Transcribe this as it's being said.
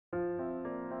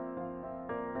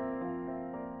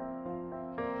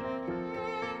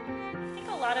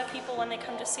lot of people, when they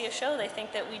come to see a show, they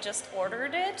think that we just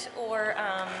ordered it, or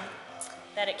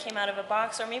that it came out of a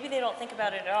box, or maybe they don't think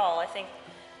about it at all. I think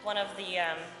one of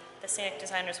the scenic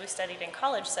designers we studied in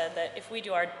college said that if we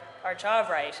do our job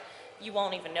right, you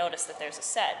won't even notice that there's a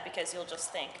set, because you'll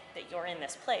just think that you're in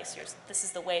this place. This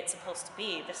is the way it's supposed to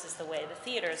be. This is the way the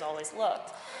theater has always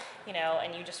looked, you know,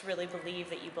 and you just really believe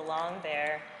that you belong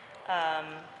there.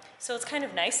 So it's kind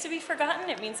of nice to be forgotten.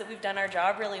 It means that we've done our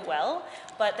job really well,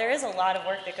 but there is a lot of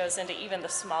work that goes into even the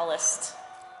smallest,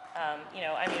 you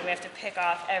know, I mean, we have to pick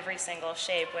off every single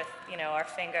shape with, you know, our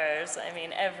fingers. I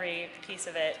mean, every piece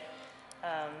of it.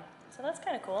 So that's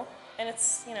kind of cool. And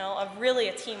it's, you know, really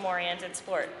a team-oriented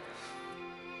sport.